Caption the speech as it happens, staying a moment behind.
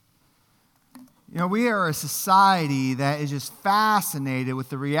You know, we are a society that is just fascinated with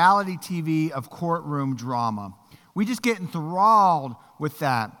the reality TV of courtroom drama. We just get enthralled with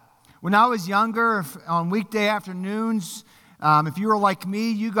that. When I was younger, on weekday afternoons, if you were like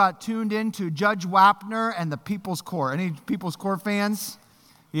me, you got tuned into Judge Wapner and the People's Court. Any People's Court fans?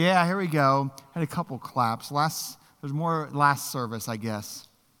 Yeah, here we go. Had a couple claps. There's more last service, I guess.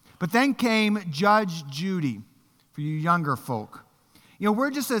 But then came Judge Judy for you younger folk. You know,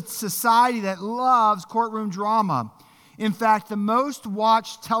 we're just a society that loves courtroom drama. In fact, the most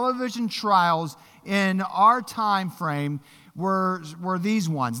watched television trials in our time frame were these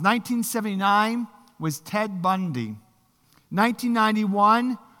ones. 1979 was Ted Bundy.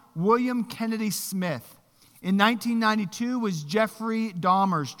 1991, William Kennedy Smith. In 1992 was Jeffrey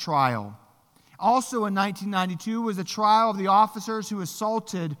Dahmer's trial. Also in 1992 was the trial of the officers who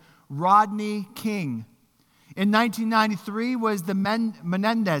assaulted Rodney King. In 1993 was the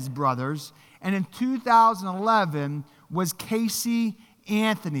Menendez brothers, and in 2011 was Casey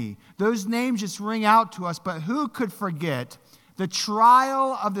Anthony. Those names just ring out to us, but who could forget the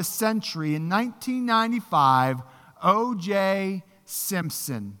trial of the century in 1995, O.J.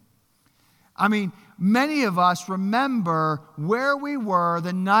 Simpson? I mean, many of us remember where we were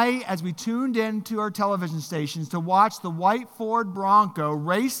the night as we tuned into our television stations to watch the white Ford Bronco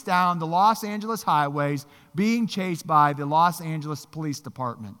race down the Los Angeles highways being chased by the Los Angeles Police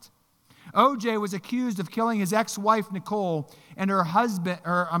Department. O.J. was accused of killing his ex-wife Nicole and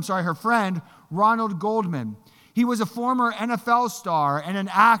her friend Ronald Goldman. He was a former NFL star and an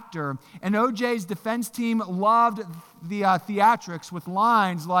actor, and O.J.'s defense team loved the theatrics with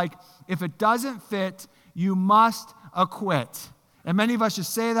lines like, "If it doesn't fit, you must acquit." And many of us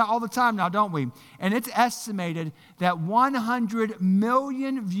just say that all the time now, don't we? And it's estimated that 100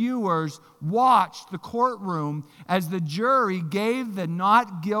 million viewers watched the courtroom as the jury gave the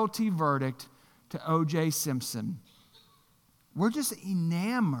not guilty verdict to O.J. Simpson. We're just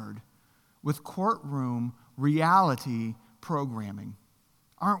enamored with courtroom reality programming,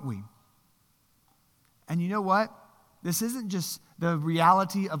 aren't we? And you know what? This isn't just the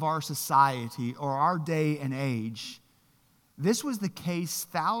reality of our society or our day and age. This was the case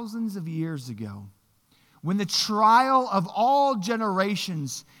thousands of years ago when the trial of all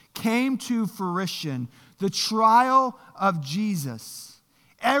generations came to fruition, the trial of Jesus.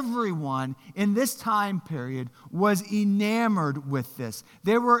 Everyone in this time period was enamored with this.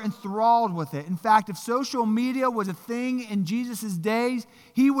 They were enthralled with it. In fact, if social media was a thing in Jesus' days,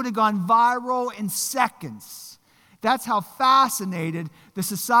 he would have gone viral in seconds. That's how fascinated the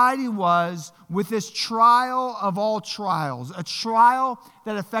society was with this trial of all trials, a trial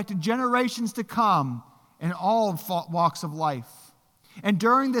that affected generations to come in all walks of life. And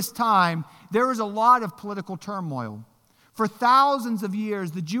during this time, there was a lot of political turmoil. For thousands of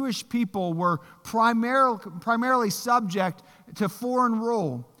years, the Jewish people were primarily subject to foreign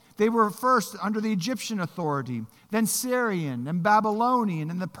rule. They were first under the Egyptian authority, then Syrian and Babylonian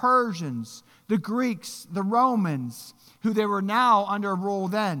and the Persians, the Greeks, the Romans, who they were now under rule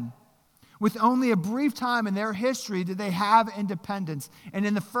then. With only a brief time in their history did they have independence. And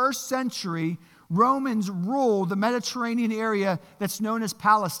in the first century, Romans ruled the Mediterranean area that's known as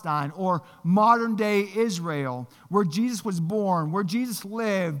Palestine, or modern-day Israel, where Jesus was born, where Jesus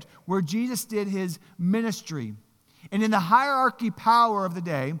lived, where Jesus did his ministry. And in the hierarchy power of the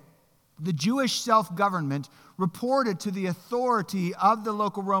day, the Jewish self-government reported to the authority of the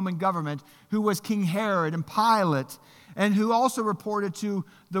local Roman government, who was King Herod and Pilate, and who also reported to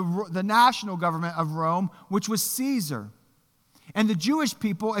the national government of Rome, which was Caesar. And the Jewish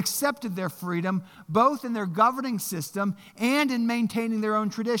people accepted their freedom both in their governing system and in maintaining their own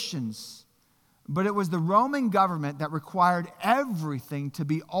traditions. But it was the Roman government that required everything to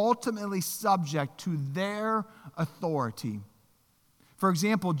be ultimately subject to their authority. For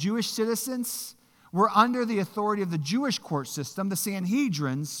example, Jewish citizens were under the authority of the Jewish court system, the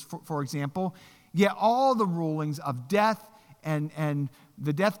Sanhedrins, for example, yet all the rulings of death and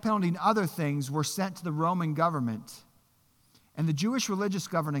the death penalty and other things were sent to the Roman government. And the Jewish religious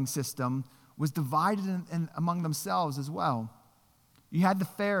governing system was divided among themselves as well. You had the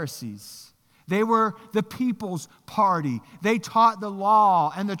Pharisees. They were the people's party. They taught the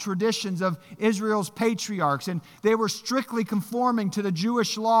law and the traditions of Israel's patriarchs, and they were strictly conforming to the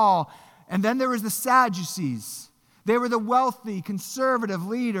Jewish law. And then there was the Sadducees. They were the wealthy, conservative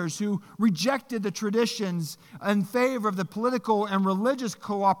leaders who rejected the traditions in favor of the political and religious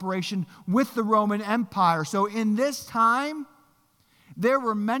cooperation with the Roman Empire. So in this time, there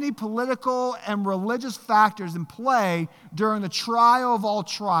were many political and religious factors in play during the trial of all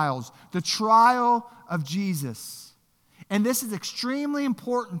trials, the trial of Jesus. And this is extremely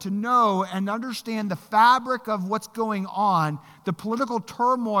important to know and understand the fabric of what's going on, the political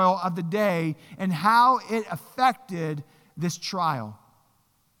turmoil of the day, and how it affected this trial.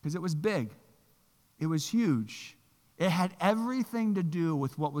 Because it was big. It was huge. It had everything to do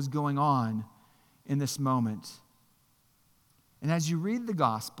with what was going on in this moment. And as you read the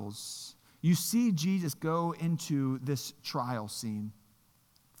Gospels, you see Jesus go into this trial scene.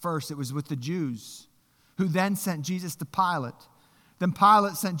 First, it was with the Jews, who then sent Jesus to Pilate. Then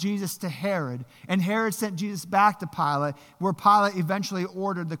Pilate sent Jesus to Herod, and Herod sent Jesus back to Pilate, where Pilate eventually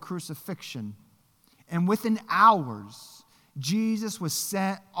ordered the crucifixion. And within hours, Jesus was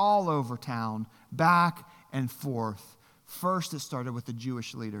sent all over town, back and forth. First, it started with the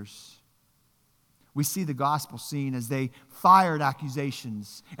Jewish leaders. We see the gospel scene as they fired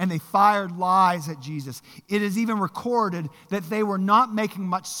accusations and they fired lies at Jesus. It is even recorded that they were not making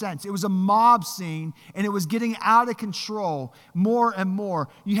much sense. It was a mob scene and it was getting out of control more and more.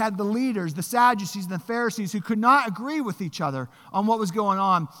 You had the leaders, the Sadducees and the Pharisees, who could not agree with each other on what was going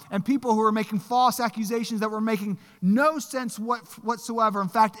on, and people who were making false accusations that were making no sense whatsoever. In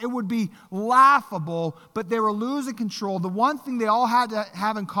fact, it would be laughable, but they were losing control. The one thing they all had to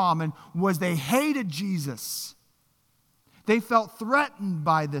have in common was they hated Jesus. They felt threatened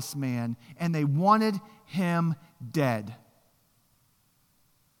by this man, and they wanted him dead.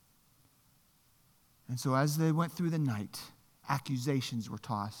 And so as they went through the night, accusations were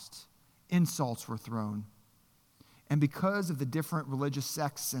tossed, insults were thrown. And because of the different religious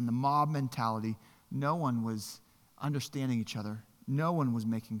sects and the mob mentality, no one was understanding each other. No one was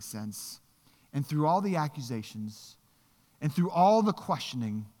making sense. And through all the accusations and through all the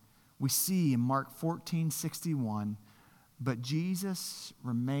questioning, we see in Mark 14:61, but Jesus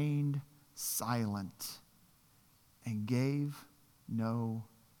remained silent and gave no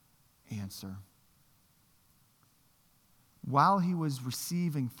answer. While he was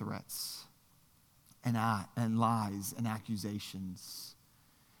receiving threats and lies and accusations,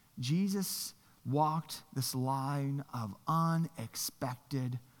 Jesus walked this line of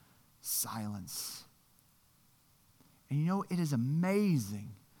unexpected silence. And you know, it is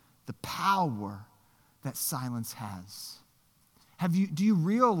amazing the power that silence has. Do you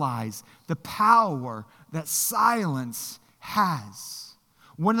realize the power that silence has?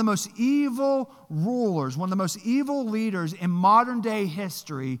 One of the most evil rulers, one of the most evil leaders in modern day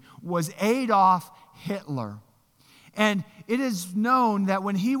history was Adolf Hitler. And it is known that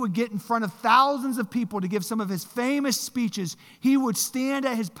when he would get in front of thousands of people to give some of his famous speeches, he would stand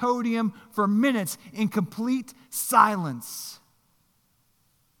at his podium for minutes in complete silence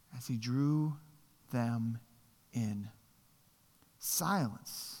as he drew them in.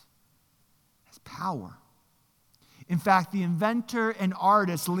 Silence has power. In fact, the inventor and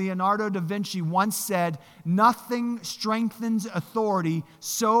artist Leonardo da Vinci once said, "Nothing strengthens authority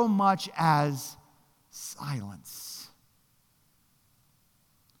so much as silence."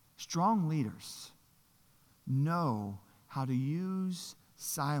 Strong leaders know how to use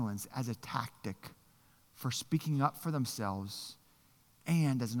silence as a tactic for speaking up for themselves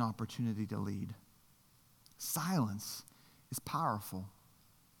and as an opportunity to lead. Silence is powerful.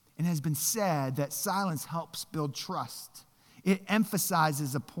 It has been said that silence helps build trust. It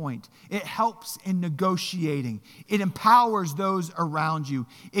emphasizes a point. It helps in negotiating. It empowers those around you.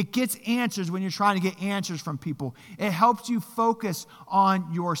 It gets answers when you're trying to get answers from people. It helps you focus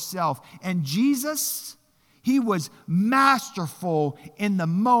on yourself. And Jesus, he was masterful in the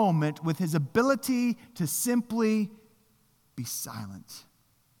moment with his ability to simply be silent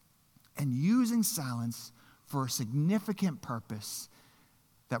and using silence for a significant purpose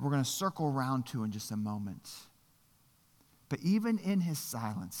that we're going to circle around to in just a moment. But even in his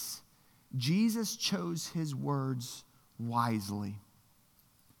silence, Jesus chose his words wisely.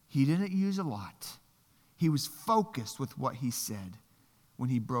 He didn't use a lot. He was focused with what he said when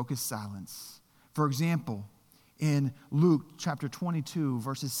he broke his silence. For example, in Luke chapter 22,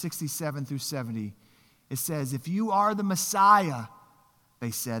 verses 67 through 70, it says, "If you are the Messiah,"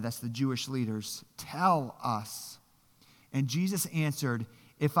 they said, that's the Jewish leaders, "tell us." And Jesus answered,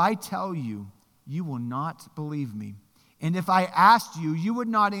 "If I tell you, you will not believe me. And if I asked you, you would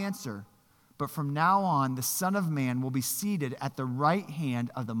not answer. But from now on, the Son of Man will be seated at the right hand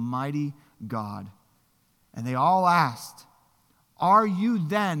of the mighty God." And they all asked, "Are you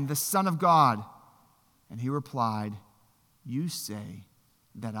then the Son of God?" And he replied, "You say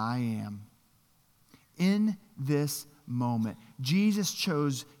that I am." In this moment, Jesus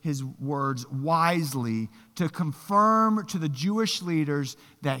chose his words wisely to confirm to the Jewish leaders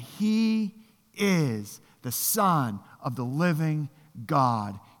that he is the Son of the living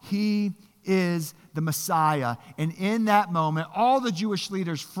God. He is the Messiah. And in that moment, all the Jewish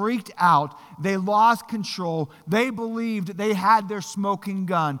leaders freaked out. They lost control. They believed they had their smoking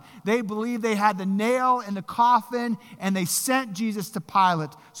gun. They believed they had the nail in the coffin, and they sent Jesus to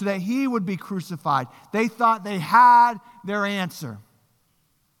Pilate so that he would be crucified. They thought they had their answer.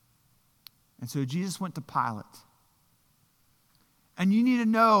 And so Jesus went to Pilate. And you need to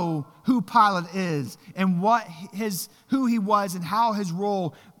know who Pilate is and who he was and how his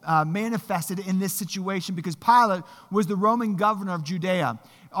role manifested in this situation, because Pilate was the Roman governor of Judea.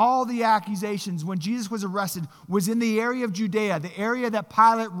 All the accusations when Jesus was arrested was in the area of Judea, the area that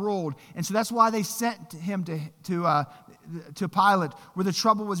Pilate ruled. And so that's why they sent him to Pilate, where the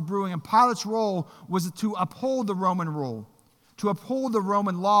trouble was brewing. And Pilate's role was to uphold the Roman rule, to uphold the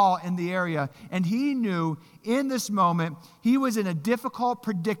Roman law in the area. And he knew in this moment he was in a difficult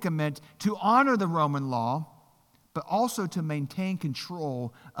predicament to honor the Roman law, but also to maintain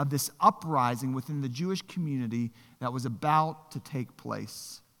control of this uprising within the Jewish community that was about to take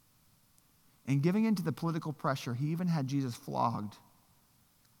place. And giving into the political pressure, he even had Jesus flogged.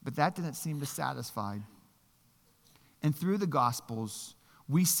 But that didn't seem to satisfy. And through the Gospels,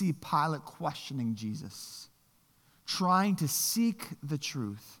 we see Pilate questioning Jesus, trying to seek the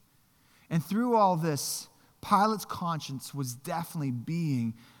truth. And through all this, Pilate's conscience was definitely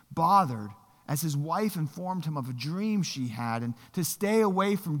being bothered as his wife informed him of a dream she had, and to stay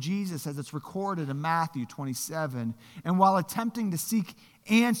away from Jesus as it's recorded in Matthew 27. And while attempting to seek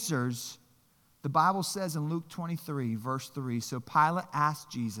answers, the Bible says in Luke 23, verse 3, so Pilate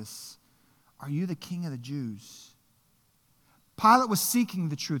asked Jesus, "Are you the king of the Jews?" Pilate was seeking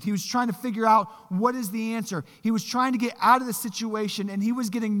the truth. He was trying to figure out what is the answer. He was trying to get out of the situation, and he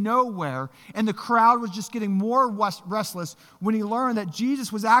was getting nowhere. And the crowd was just getting more restless when he learned that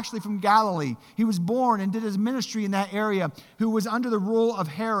Jesus was actually from Galilee. He was born and did his ministry in that area, who was under the rule of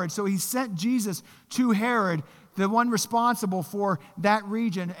Herod. So he sent Jesus to Herod, the one responsible for that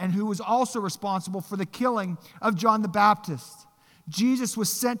region, and who was also responsible for the killing of John the Baptist. Jesus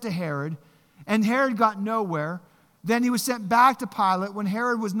was sent to Herod, and Herod got nowhere. Then he was sent back to Pilate when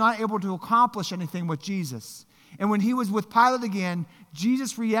Herod was not able to accomplish anything with Jesus. And when he was with Pilate again,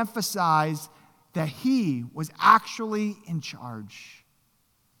 Jesus reemphasized that he was actually in charge,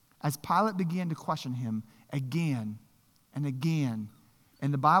 as Pilate began to question him again and again.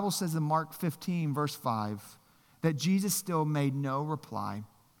 And the Bible says in Mark 15, verse 5, that Jesus still made no reply.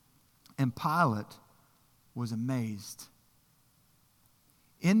 And Pilate was amazed.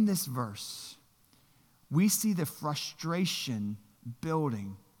 In this verse, we see the frustration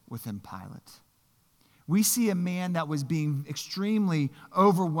building within Pilate. We see a man that was being extremely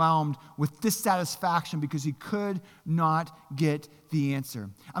overwhelmed with dissatisfaction because he could not get the answer.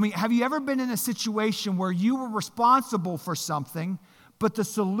 I mean, have you ever been in a situation where you were responsible for something, but the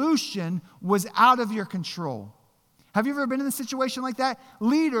solution was out of your control? Have you ever been in a situation like that?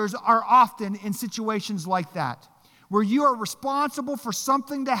 Leaders are often in situations like that, where you are responsible for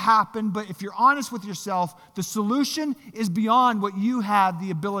something to happen, but if you're honest with yourself, the solution is beyond what you have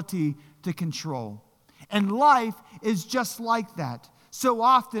the ability to control. And life is just like that. So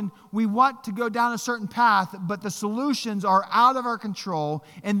often we want to go down a certain path, but the solutions are out of our control.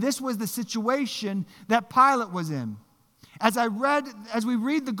 And this was the situation that Pilate was in. As we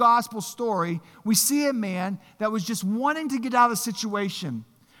read the gospel story, we see a man that was just wanting to get out of the situation.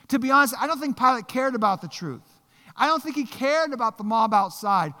 To be honest, I don't think Pilate cared about the truth. I don't think he cared about the mob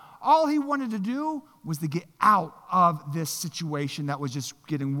outside. All he wanted to do was to get out of this situation that was just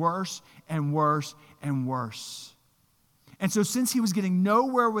getting worse and worse and worse. And so since he was getting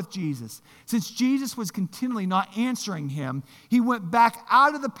nowhere with Jesus, since Jesus was continually not answering him, he went back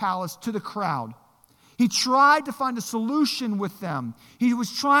out of the palace to the crowd. He tried to find a solution with them. He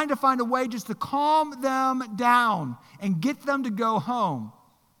was trying to find a way just to calm them down and get them to go home.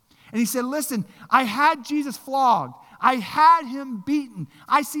 And he said, listen, I had Jesus flogged. I had him beaten.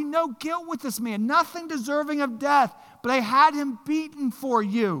 I see no guilt with this man, nothing deserving of death, but I had him beaten for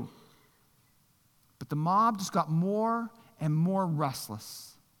you. But the mob just got more and more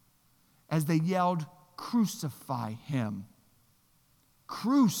restless as they yelled, crucify him.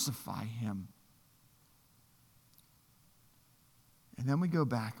 Crucify him. And then we go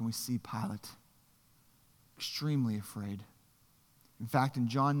back and we see Pilate extremely afraid. In fact, in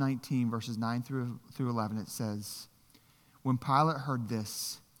John 19, verses 9 through 11, it says, when Pilate heard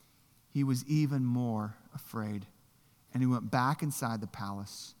this, he was even more afraid, and he went back inside the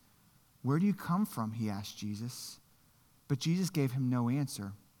palace. Where do you come from? He asked Jesus. But Jesus gave him no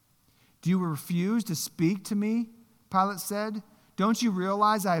answer. Do you refuse to speak to me? Pilate said. Don't you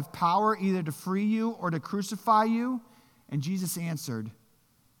realize I have power either to free you or to crucify you? And Jesus answered,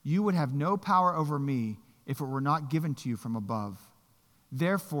 You would have no power over me if it were not given to you from above.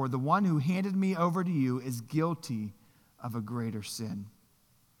 Therefore, the one who handed me over to you is guilty of a greater sin."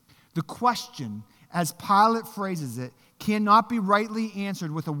 The question, as Pilate phrases it, cannot be rightly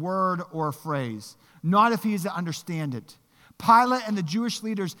answered with a word or a phrase, not if he is to understand it. Pilate and the Jewish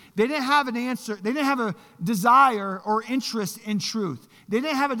leaders, they didn't have an answer. They didn't have a desire or interest in truth. They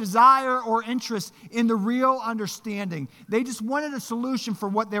didn't have a desire or interest in the real understanding. They just wanted a solution for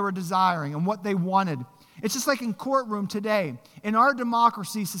what they were desiring and what they wanted. It's just like in courtroom today. In our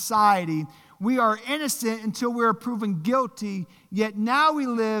democracy society, we are innocent until we are proven guilty, yet now we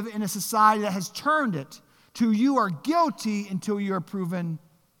live in a society that has turned it to you are guilty until you are proven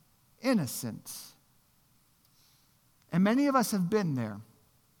innocent. And many of us have been there.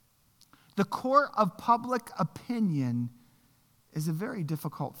 The court of public opinion is a very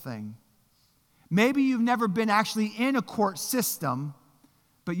difficult thing. Maybe you've never been actually in a court system,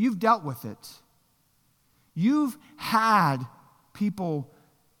 but you've dealt with it. You've had people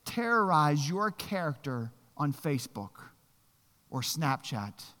terrorize your character on Facebook or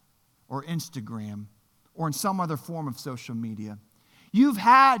Snapchat or Instagram or in some other form of social media. You've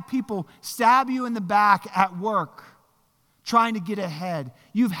had people stab you in the back at work trying to get ahead.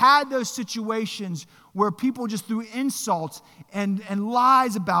 You've had those situations where people just threw insults and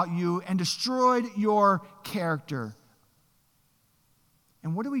lies about you and destroyed your character.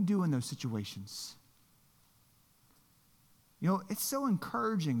 And what do we do in those situations? You know, it's so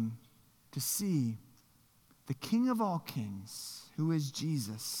encouraging to see the King of all kings, who is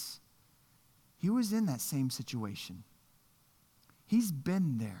Jesus. He was in that same situation. He's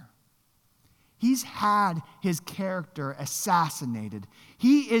been there. He's had his character assassinated.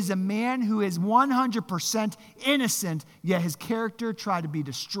 He is a man who is 100% innocent, yet his character tried to be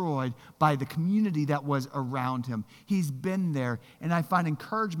destroyed by the community that was around him. He's been there, and I find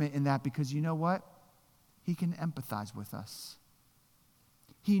encouragement in that because you know what? He can empathize with us.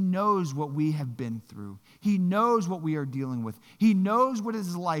 He knows what we have been through. He knows what we are dealing with. He knows what it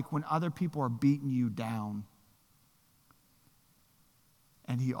is like when other people are beating you down.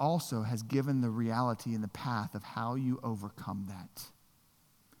 And he also has given the reality and the path of how you overcome that.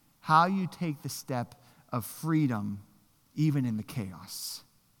 How you take the step of freedom even in the chaos.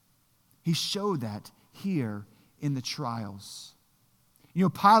 He showed that here in the trials. You know,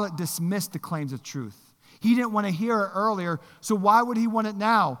 Pilate dismissed the claims of truth. He didn't want to hear it earlier, so why would he want it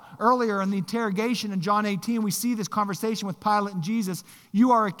now? Earlier in the interrogation in John 18, we see this conversation with Pilate and Jesus.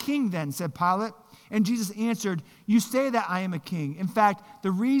 "You are a king then," said Pilate. And Jesus answered, "You say that I am a king. In fact,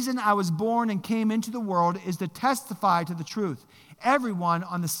 the reason I was born and came into the world is to testify to the truth. Everyone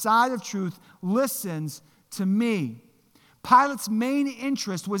on the side of truth listens to me." Pilate's main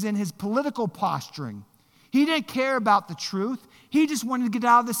interest was in his political posturing. He didn't care about the truth. He just wanted to get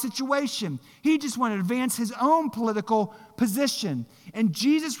out of the situation. He just wanted to advance his own political position. And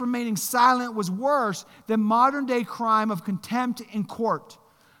Jesus remaining silent was worse than modern-day crime of contempt in court.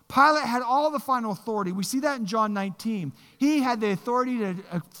 Pilate had all the final authority. We see that in John 19. He had the authority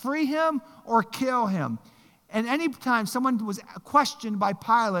to free him or kill him. And any time someone was questioned by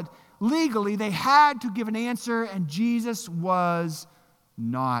Pilate, legally, they had to give an answer, and Jesus was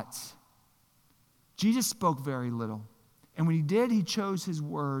not. Jesus spoke very little. And when he did, he chose his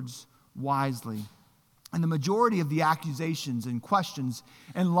words wisely. And the majority of the accusations and questions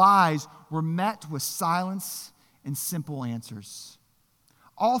and lies were met with silence and simple answers.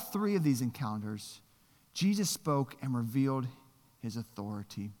 All three of these encounters, Jesus spoke and revealed his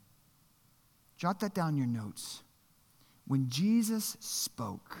authority. Jot that down in your notes. When Jesus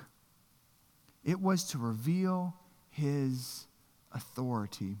spoke, it was to reveal his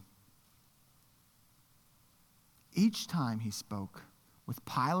authority. Each time he spoke with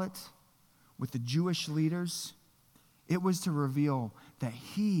Pilate, with the Jewish leaders, it was to reveal that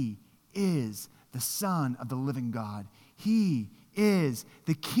he is the Son of the living God. He is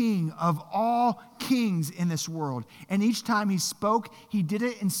the King of all kings in this world. And each time he spoke, he did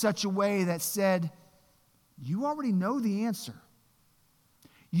it in such a way that said, you already know the answer.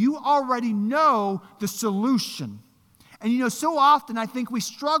 You already know the solution. And you know, so often I think we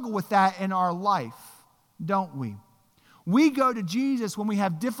struggle with that in our life, don't we? We go to Jesus when we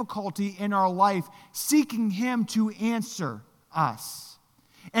have difficulty in our life, seeking him to answer us.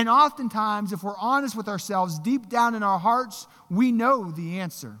 And oftentimes, if we're honest with ourselves, deep down in our hearts, we know the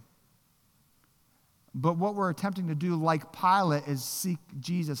answer. But what we're attempting to do, like Pilate, is seek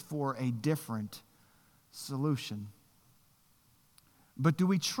Jesus for a different solution. But do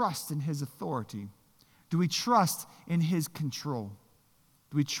we trust in his authority? Do we trust in his control?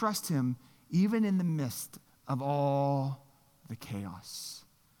 Do we trust him even in the midst of all the chaos?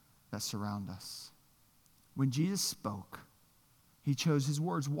 that surround us. When Jesus spoke, he chose his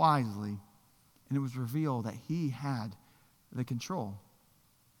words wisely, and it was revealed that he had the control.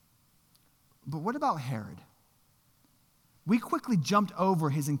 But what about Herod? We quickly jumped over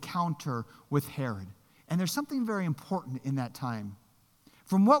his encounter with Herod, and there's something very important in that time.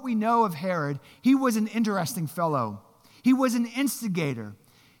 From what we know of Herod, he was an interesting fellow. He was an instigator.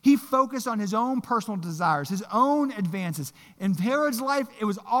 He focused on his own personal desires, his own advances. In Herod's life, it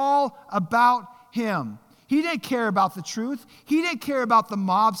was all about him. He didn't care about the truth. He didn't care about the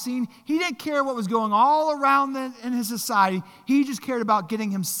mob scene. He didn't care what was going all around in his society. He just cared about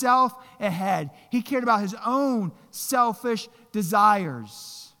getting himself ahead. He cared about his own selfish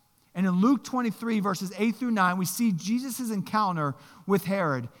desires. And in Luke 23, verses 8 through 9, we see Jesus' encounter with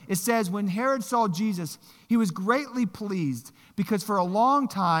Herod. It says, when Herod saw Jesus, he was greatly pleased because for a long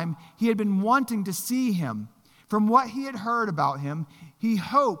time he had been wanting to see him. From what he had heard about him, he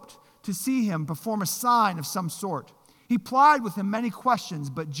hoped to see him perform a sign of some sort. He plied with him many questions,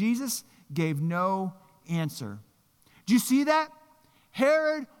 but Jesus gave no answer. Do you see that?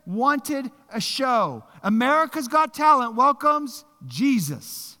 Herod wanted a show. America's Got Talent welcomes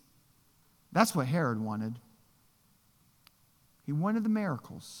Jesus. That's what Herod wanted. He wanted the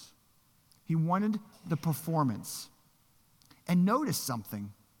miracles. He wanted the performance. And notice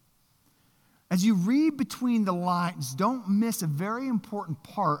something. As you read between the lines, don't miss a very important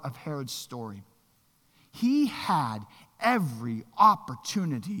part of Herod's story. He had every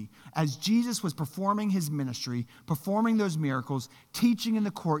opportunity as Jesus was performing his ministry, performing those miracles, teaching in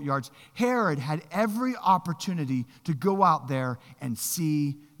the courtyards. Herod had every opportunity to go out there and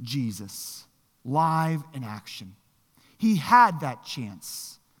see Jesus live in action. He had that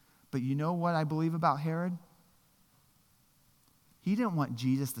chance. But you know what I believe about Herod? He didn't want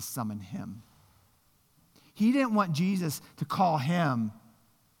Jesus to summon him. He didn't want Jesus to call him.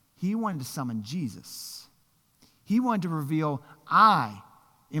 He wanted to summon Jesus. He wanted to reveal, I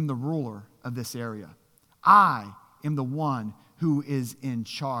am the ruler of this area. I am the one who is in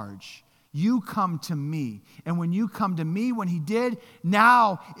charge. You come to me. And when you come to me, when he did,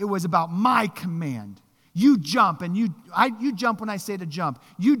 now it was about my command. You jump, and you jump when I say to jump.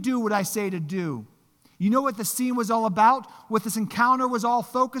 You do what I say to do. You know what the scene was all about? What this encounter was all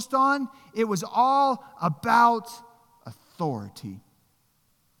focused on? It was all about authority.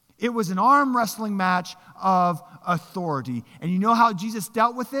 It was an arm wrestling match of authority. And you know how Jesus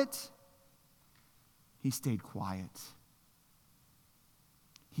dealt with it? He stayed quiet.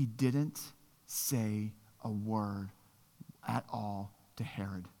 He didn't say a word at all to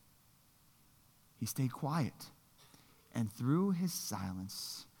Herod. He stayed quiet. And through his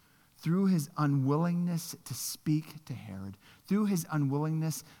silence, through his unwillingness to speak to Herod, through his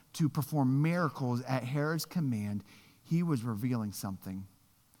unwillingness to perform miracles at Herod's command, he was revealing something.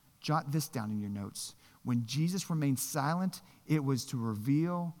 Jot this down in your notes. When Jesus remained silent, it was to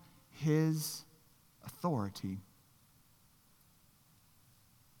reveal his authority.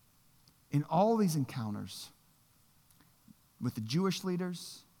 In all these encounters with the Jewish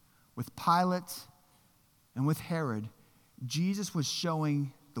leaders, with Pilate, and with Herod, Jesus was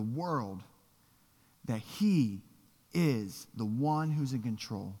showing the world that he is the one who's in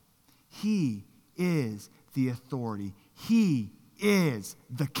control. He is the authority. He is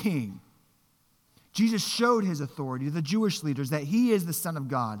the king. Jesus showed his authority to the Jewish leaders that he is the Son of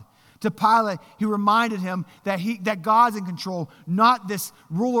God. To Pilate, he reminded him that God's in control, not this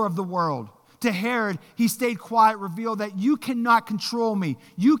ruler of the world. To Herod, he stayed quiet, revealed that you cannot control me.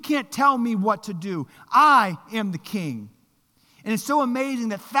 You can't tell me what to do. I am the king. And it's so amazing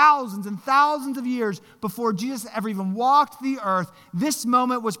that thousands and thousands of years before Jesus ever even walked the earth, this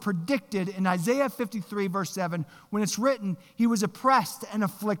moment was predicted in Isaiah 53, verse 7, when it's written, he was oppressed and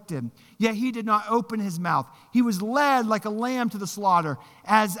afflicted, yet he did not open his mouth. He was led like a lamb to the slaughter,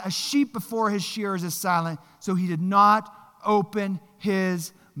 as a sheep before his shearers is silent, so he did not open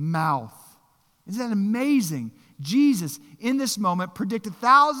his mouth. Isn't that amazing? Jesus, in this moment, predicted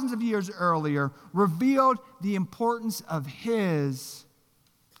thousands of years earlier, revealed the importance of his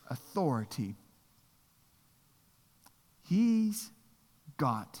authority. He's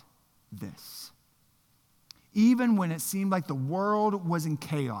got this. Even when it seemed like the world was in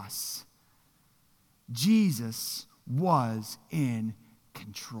chaos, Jesus was in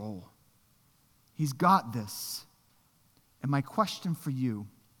control. He's got this. And my question for you,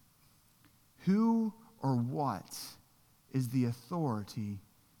 who or what is the authority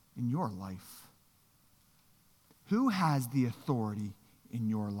in your life? Who has the authority in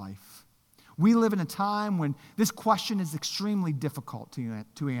your life? We live in a time when this question is extremely difficult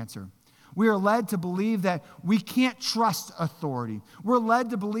to answer. We are led to believe that we can't trust authority. We're led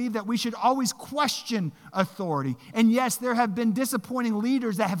to believe that we should always question authority. And yes, there have been disappointing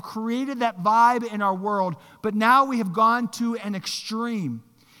leaders that have created that vibe in our world, but now we have gone to an extreme.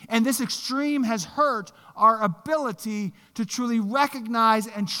 And this extreme has hurt our ability to truly recognize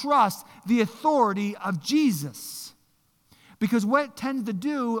and trust the authority of Jesus. Because what it tends to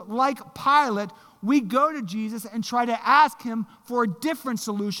do, like Pilate, we go to Jesus and try to ask him for a different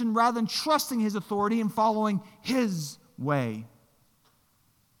solution rather than trusting his authority and following his way.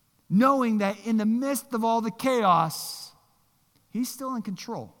 Knowing that in the midst of all the chaos, he's still in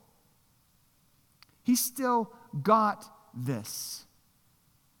control. He's still got this.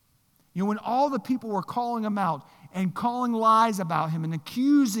 You know, when all the people were calling him out and calling lies about him and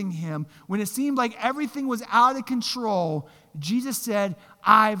accusing him, when it seemed like everything was out of control, Jesus said,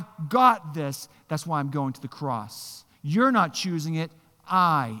 I've got this. That's why I'm going to the cross. You're not choosing it.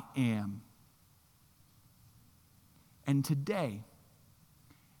 I am. And today,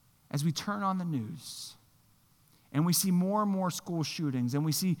 as we turn on the news, and we see more and more school shootings, and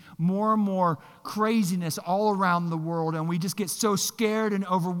we see more and more craziness all around the world, and we just get so scared and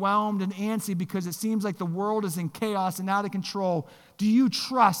overwhelmed and antsy because it seems like the world is in chaos and out of control. Do you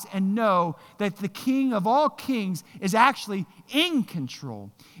trust and know that the King of all kings is actually in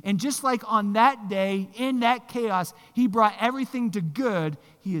control? And just like on that day, in that chaos, he brought everything to good,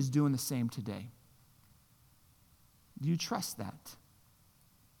 he is doing the same today. Do you trust that?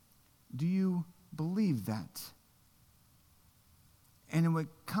 Do you believe that? And when it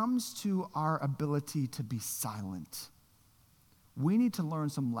comes to our ability to be silent, we need to learn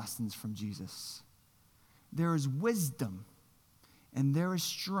some lessons from Jesus. There is wisdom and there is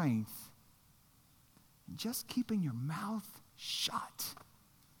strength in just keeping your mouth shut.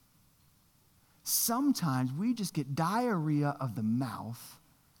 Sometimes we just get diarrhea of the mouth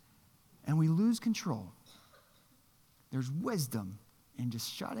and we lose control. There's wisdom in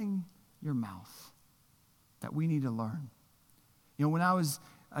just shutting your mouth that we need to learn. You know, when I was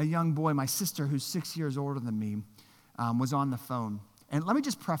a young boy, my sister, who's 6 years older than me, was on the phone. And let me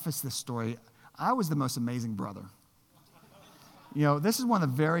just preface this story. I was the most amazing brother. You know, this is one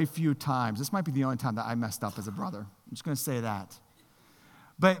of the very few times, this might be the only time that I messed up as a brother. I'm just going to say that.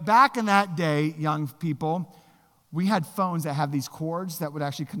 But back in that day, young people, we had phones that have these cords that would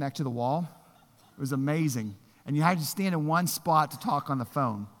actually connect to the wall. It was amazing. And you had to stand in one spot to talk on the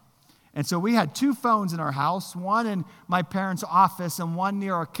phone. And so we had 2 phones in our house, one in my parents' office and one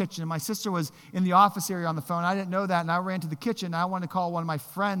near our kitchen. My sister was in the office area on the phone. I didn't know that, and I ran to the kitchen, and I wanted to call one of my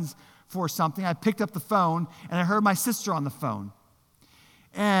friends for something. I picked up the phone, and I heard my sister on the phone.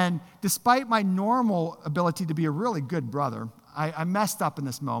 And despite my normal ability to be a really good brother, I messed up in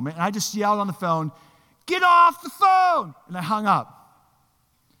this moment, and I just yelled on the phone, "Get off the phone!" And I hung up.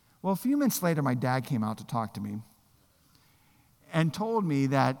 Well, a few minutes later, my dad came out to talk to me and told me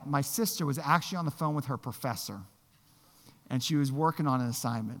that my sister was actually on the phone with her professor, and she was working on an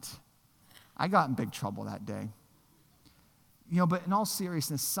assignment. I got in big trouble that day. You know, but in all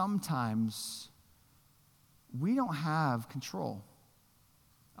seriousness, sometimes we don't have control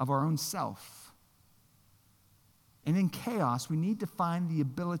of our own self. And in chaos, we need to find the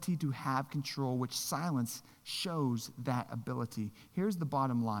ability to have control, which silence shows that ability. Here's the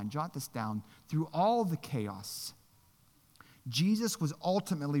bottom line. Jot this down. Through all the chaos, Jesus was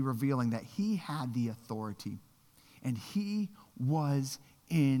ultimately revealing that he had the authority and he was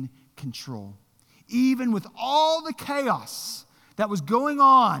in control. Even with all the chaos that was going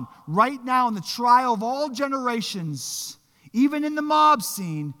on right now in the trial of all generations, even in the mob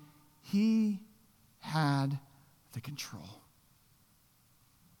scene, he had the control.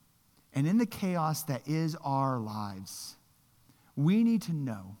 And in the chaos that is our lives, we need to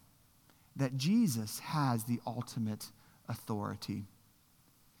know that Jesus has the ultimate authority.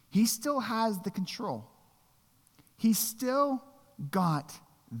 He still has the control. He's still got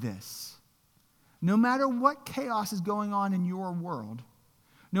this. No matter what chaos is going on in your world,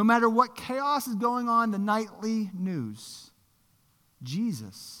 no matter what chaos is going on in the nightly news,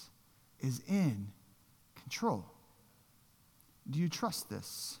 Jesus is in control. Do you trust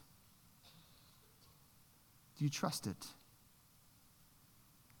this? Do you trust it?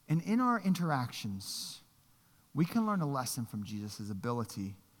 And in our interactions, we can learn a lesson from Jesus'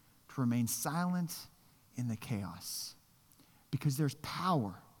 ability to remain silent in the chaos. Because there's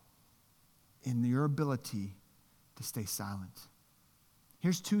power in your ability to stay silent.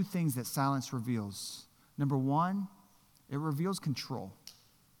 Here's 2 things that silence reveals. Number 1, it reveals control.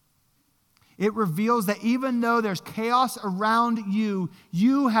 It reveals that even though there's chaos around you,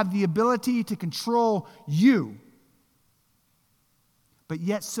 you have the ability to control you. But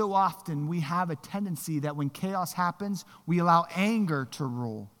yet so often we have a tendency that when chaos happens, we allow anger to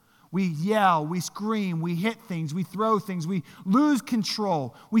rule. We yell, we scream, we hit things, we throw things, we lose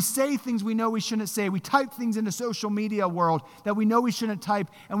control. We say things we know we shouldn't say. We type things in the social media world that we know we shouldn't type,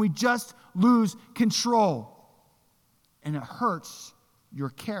 and we just lose control. And it hurts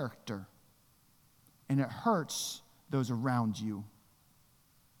your character. And it hurts those around you.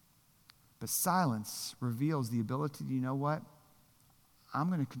 But silence reveals the ability to, you know what? I'm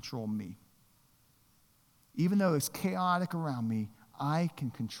going to control me. Even though it's chaotic around me, I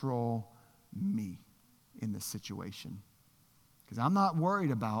can control me in this situation. Because I don't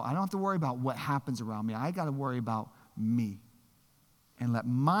have to worry about what happens around me. I got to worry about me. And let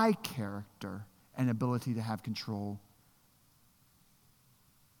my character and ability to have control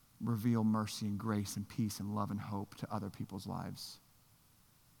reveal mercy and grace and peace and love and hope to other people's lives.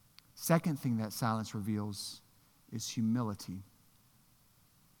 Second thing that silence reveals is humility.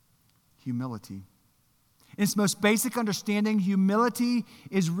 Humility. In its most basic understanding, humility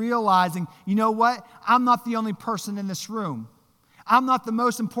is realizing, you know what? I'm not the only person in this room. I'm not the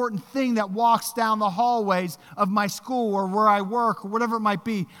most important thing that walks down the hallways of my school or where I work or whatever it might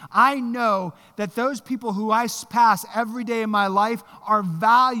be. I know that those people who I pass every day in my life are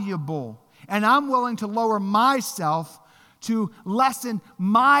valuable, and I'm willing to lower myself to lessen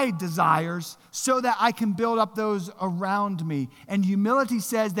my desires so that I can build up those around me. And humility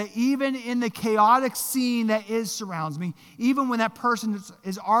says that even in the chaotic scene that surrounds me, even when that person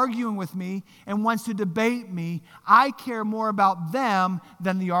is arguing with me and wants to debate me, I care more about them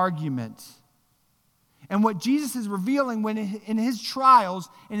than the argument. And what Jesus is revealing when in his trials,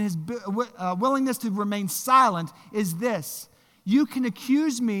 in his willingness to remain silent, is this: you can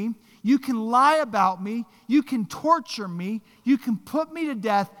accuse me, you can lie about me, you can torture me, you can put me to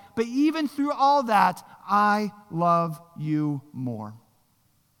death, but even through all that, I love you more.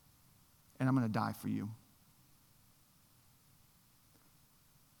 And I'm going to die for you.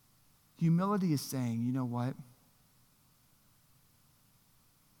 Humility is saying, you know what?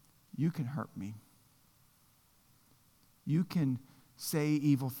 You can hurt me. You can say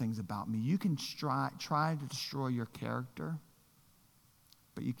evil things about me. You can try to destroy your character,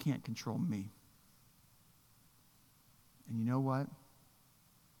 but you can't control me. And you know what?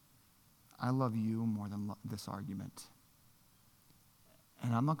 I love you more than this argument.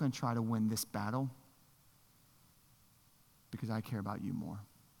 And I'm not going to try to win this battle because I care about you more.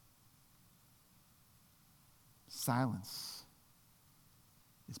 Silence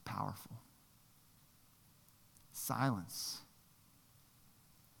is powerful. Silence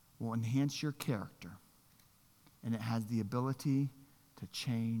will enhance your character, and it has the ability to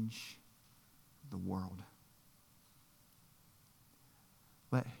change the world.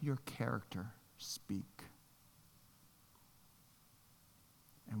 Let your character speak.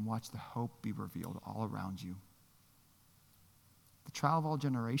 And watch the hope be revealed all around you. The trial of all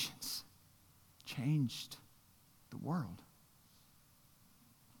generations changed the world.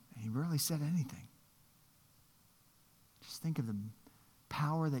 And he rarely said anything. Just think of the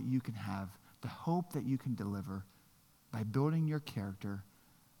power that you can have, the hope that you can deliver by building your character,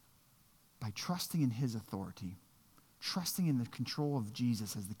 by trusting in his authority, trusting in the control of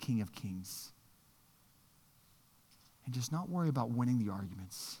Jesus as the King of Kings. And just not worry about winning the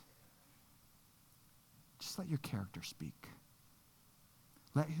arguments. Just let your character speak.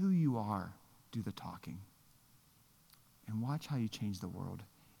 Let who you are do the talking. And watch how you change the world.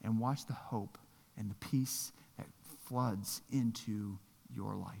 And watch the hope and the peace that floods into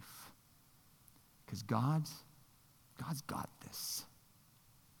your life. Because God's got this.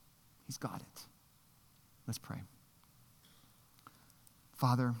 He's got it. Let's pray.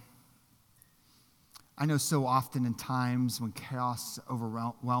 Father, I know so often in times when chaos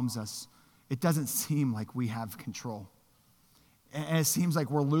overwhelms us, it doesn't seem like we have control. And it seems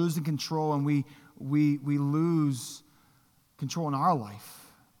like we're losing control, and we lose control in our life.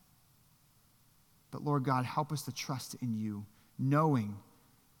 But Lord God, help us to trust in you, knowing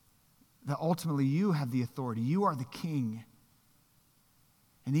that ultimately you have the authority. You are the king.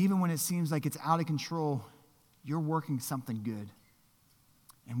 And even when it seems like it's out of control, you're working something good.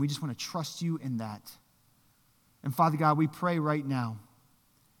 And we just want to trust you in that. And Father God, we pray right now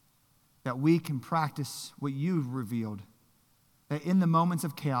that we can practice what you've revealed. That in the moments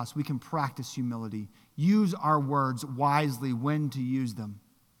of chaos, we can practice humility. Use our words wisely when to use them,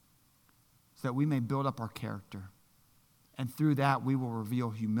 so that we may build up our character. And through that, we will reveal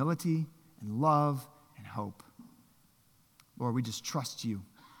humility and love and hope. Lord, we just trust you.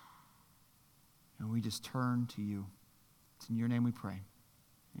 And we just turn to you. It's in your name we pray.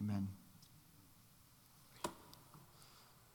 Amen.